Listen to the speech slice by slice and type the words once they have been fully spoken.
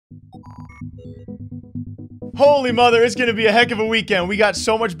Holy mother, it's going to be a heck of a weekend. We got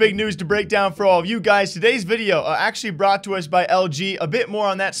so much big news to break down for all of you guys. Today's video actually brought to us by LG. A bit more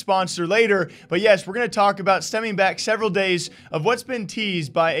on that sponsor later. But yes, we're going to talk about stemming back several days of what's been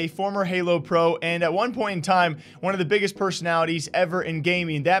teased by a former Halo pro and at one point in time, one of the biggest personalities ever in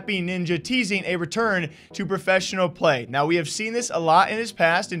gaming, that being Ninja, teasing a return to professional play. Now, we have seen this a lot in his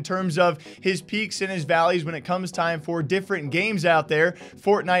past in terms of his peaks and his valleys when it comes time for different games out there.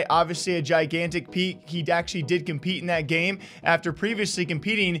 Fortnite, obviously a gigantic peak. He actually did compete in that game after previously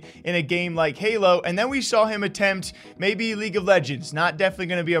competing in a game like Halo, and then we saw him attempt maybe League of Legends. Not definitely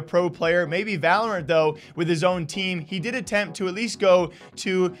going to be a pro player, maybe Valorant though with his own team. He did attempt to at least go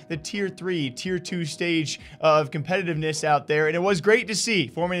to the tier 3, tier 2 stage of competitiveness out there, and it was great to see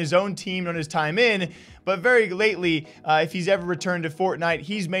forming his own team on his time in. But very lately, if he's ever returned to Fortnite,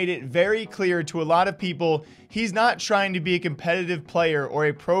 he's made it very clear to a lot of people he's not trying to be a competitive player or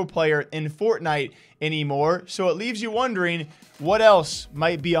a pro player in Fortnite anymore. So it leaves you wondering what else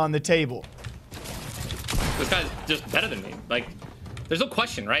might be on the table. This guy's just better than me. Like, there's no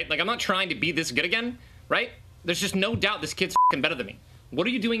question, right? Like, I'm not trying to be this good again, right? There's just no doubt this kid's fucking better than me. What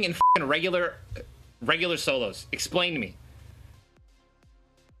are you doing in fucking regular solos? Explain to me.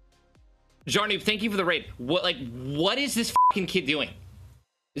 Jarnoob, thank you for the raid. What is this fucking kid doing?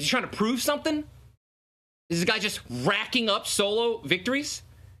 Is he trying to prove something? Is this guy just racking up solo victories?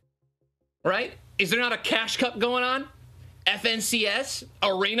 Right? Is there not a cash cup going on? FNCS?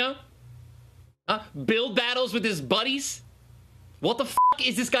 Arena? Build battles with his buddies? What the fuck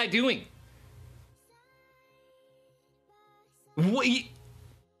is this guy doing? What?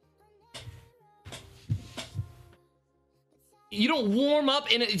 You don't warm up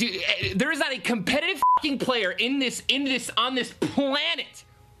in it. Dude, there is not a competitive fucking player on this planet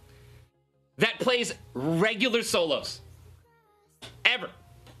that plays regular solos ever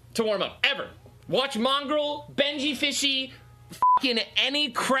to warm up, ever. Watch Mongrel, Benji Fishy, fucking any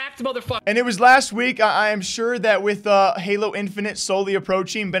cracked motherfucker. And it was last week. I am sure that with Halo Infinite slowly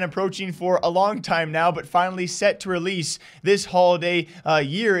been approaching for a long time now, but finally set to release this holiday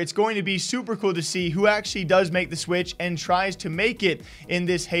year, it's going to be super cool to see who actually does make the switch and tries to make it in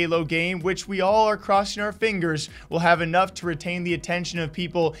this Halo game, which we all are crossing our fingers will have enough to retain the attention of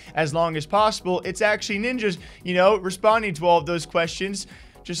people as long as possible. It's actually Ninja's, you know, responding to all of those questions.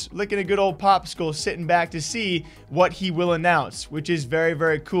 Just licking a good old popsicle, sitting back to see what he will announce, which is very,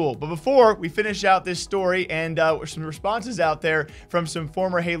 very cool. But before we finish out this story and some responses out there from some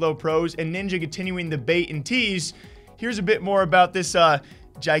former Halo pros and Ninja continuing the bait and tease, here's a bit more about this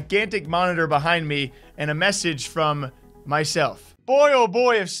gigantic monitor behind me and a message from myself. Boy, oh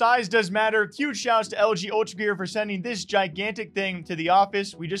boy, if size does matter. Huge shouts to LG Ultra Gear for sending this gigantic thing to the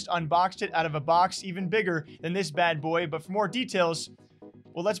office. We just unboxed it out of a box even bigger than this bad boy. But for more details,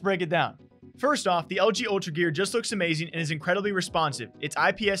 well, let's break it down. First off, the LG Ultra Gear just looks amazing and is incredibly responsive. Its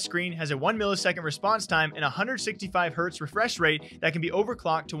IPS screen has a 1 millisecond response time and 165 Hz refresh rate that can be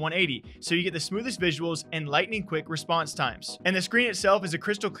overclocked to 180, so you get the smoothest visuals and lightning quick response times. And the screen itself is a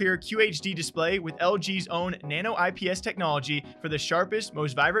crystal clear QHD display with LG's own nano IPS technology for the sharpest,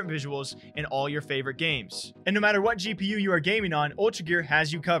 most vibrant visuals in all your favorite games. And no matter what GPU you are gaming on, Ultra Gear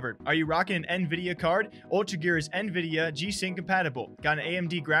has you covered. Are you rocking an NVIDIA card? Ultra Gear is NVIDIA G-Sync compatible. Got an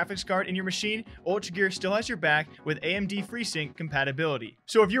AMD graphics card in your machine? Ultra Gear still has your back with AMD FreeSync compatibility.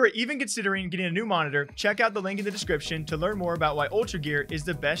 So if you are even considering getting a new monitor, check out the link in the description to learn more about why Ultra Gear is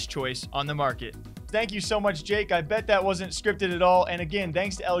the best choice on the market. Thank you so much, Jake. I bet that wasn't scripted at all. And again,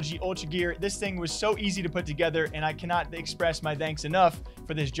 thanks to LG Ultra Gear. This thing was so easy to put together, and I cannot express my thanks enough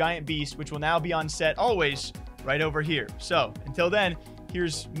for this giant beast, which will now be on set always right over here. So until then,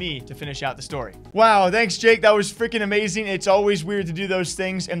 here's me to finish out the story. Wow, thanks, Jake. That was freaking amazing. It's always weird to do those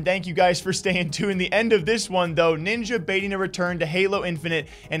things, and thank you guys for staying tuned. The end of this one, though, Ninja baiting a return to Halo Infinite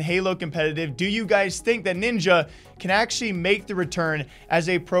and Halo Competitive. Do you guys think that Ninja can actually make the return as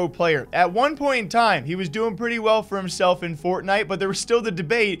a pro player? At one point in time, he was doing pretty well for himself in Fortnite, but there was still the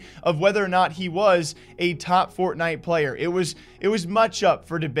debate of whether or not he was a top Fortnite player. It was much up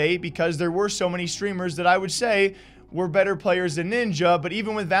for debate because there were so many streamers that I would say were better players than Ninja. But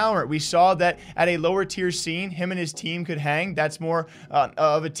even with Valorant, we saw that at a lower tier scene, him and his team could hang. That's more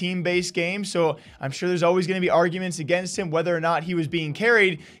of a team-based game, so I'm sure there's always going to be arguments against him whether or not he was being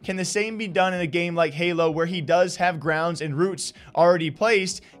carried. Can the same be done in a game like Halo where he does have grounds and roots already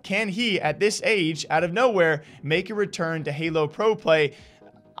placed? Can he, at this age, out of nowhere, make a return to Halo Pro play?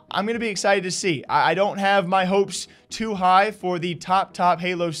 I'm going to be excited to see. I don't have my hopes too high for the top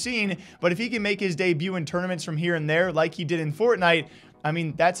Halo scene, but if he can make his debut in tournaments from here and there like he did in Fortnite, I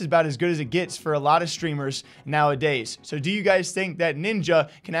mean, that's about as good as it gets for a lot of streamers nowadays. So do you guys think that Ninja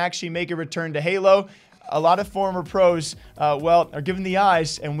can actually make a return to Halo? A lot of former pros, are given the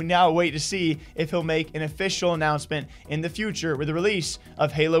eyes, and we now wait to see if he'll make an official announcement in the future with the release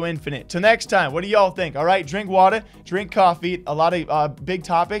of Halo Infinite. Till next time, what do y'all think? All right, drink water, drink coffee, a lot of big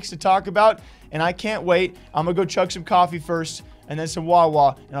topics to talk about, and I can't wait. I'm going to go chug some coffee first, and then some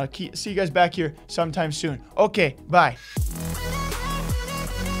Wawa, and I'll see you guys back here sometime soon. Okay, bye.